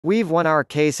We've won our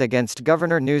case against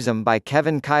Governor Newsom by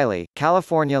Kevin Kiley,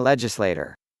 California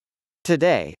Legislator.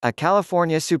 Today, a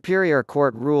California Superior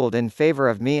Court ruled in favor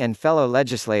of me and fellow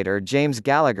legislator James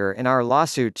Gallagher in our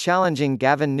lawsuit challenging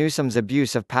Gavin Newsom's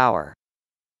abuse of power.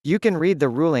 You can read the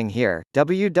ruling here,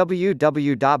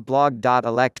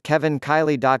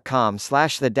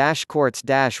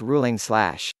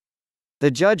 www.blog.electkevinkiley.com/the-courts-ruling/. The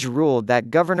judge ruled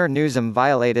that Governor Newsom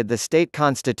violated the state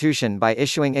constitution by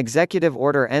issuing Executive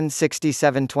Order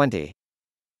N-6720.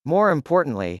 More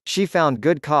importantly, she found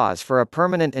good cause for a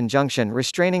permanent injunction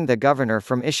restraining the governor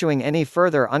from issuing any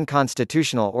further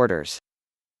unconstitutional orders.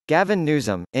 Gavin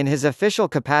Newsom, in his official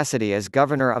capacity as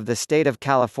governor of the state of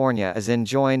California, is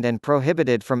enjoined and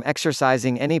prohibited from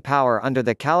exercising any power under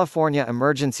the California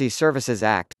Emergency Services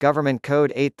Act, Government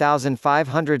Code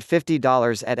 8550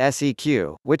 at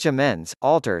SEQ, which amends,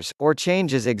 alters, or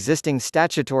changes existing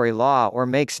statutory law or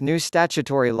makes new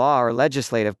statutory law or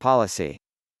legislative policy.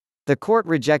 The court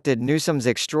rejected Newsom's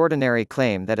extraordinary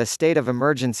claim that a state of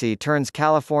emergency turns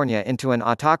California into an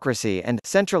autocracy and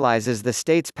centralizes the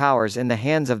state's powers in the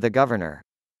hands of the governor.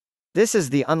 This is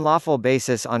the unlawful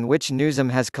basis on which Newsom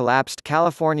has collapsed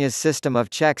California's system of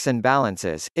checks and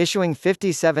balances, issuing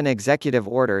 57 executive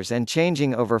orders and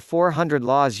changing over 400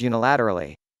 laws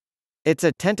unilaterally. It's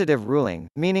a tentative ruling,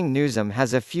 meaning Newsom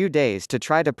has a few days to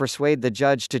try to persuade the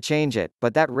judge to change it,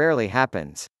 but that rarely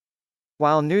happens.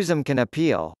 While Newsom can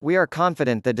appeal, we are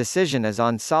confident the decision is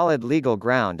on solid legal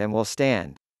ground and will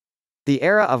stand. The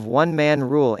era of one-man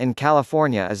rule in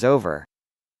California is over.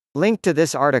 Link to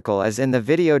this article is in the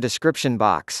video description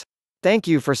box. Thank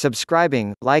you for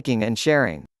subscribing, liking and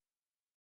sharing.